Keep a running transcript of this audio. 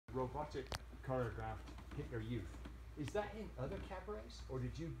robotic choreographed Hitler Youth. Is that in other cabarets, or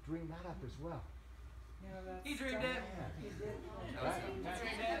did you dream that up as well? He dreamed it. He did.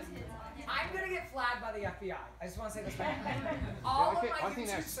 I'm gonna get flagged by the FBI. I just want to say this right now. All of my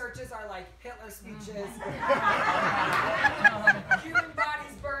YouTube searches are like Hitler speeches, human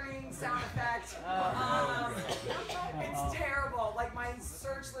bodies burning, sound effect. It's terrible. Like my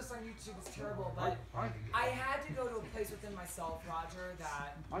search list on YouTube is terrible, but I had to go to a place within myself, Roger,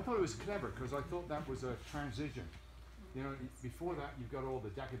 that I thought it was clever because I thought that was a transition. You know, before that you've got all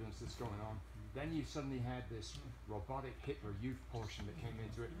the decadence that's going on. Then you suddenly had this robotic Hitler Youth portion that came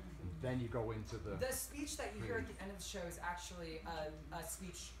into it, and then you go into the speech that you hear at the end of the show is actually a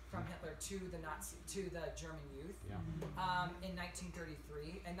speech from Hitler to the German youth in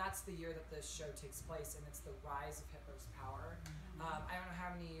 1933, and that's the year that the show takes place, and it's the rise of Hitler's power. I don't know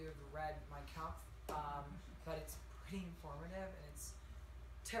how many of you have read Mein Kampf, but it's pretty informative, and it's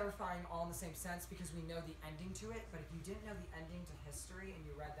terrifying all in the same sense because we know the ending to it, but if you didn't know the ending to history and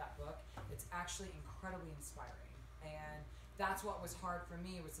you read that book, it's actually incredibly inspiring. And that's what was hard for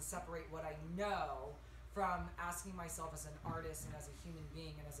me, was to separate what I know from asking myself as an artist and as a human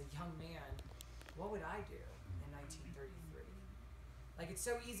being and as a young man, what would I do in 1933? Like, it's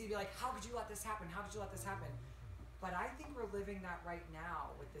so easy to be like, how could you let this happen? How could you let this happen? But I think we're living that right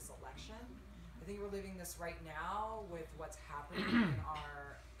now with this election. I think we're living this right now with what's happening in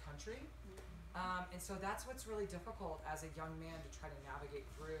our country. And so that's what's really difficult as a young man to try to navigate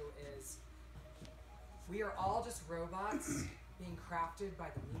through is we are all just robots being crafted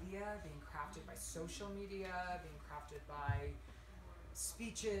by the media, being crafted by social media, being crafted by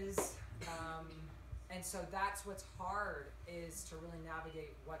speeches. And so that's what's hard, is to really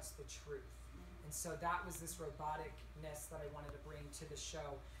navigate what's the truth. And so that was this roboticness that I wanted to bring to the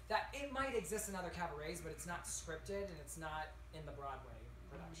show. That it might exist in other cabarets, but it's not scripted and it's not in the Broadway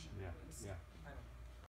production. Yeah, yeah.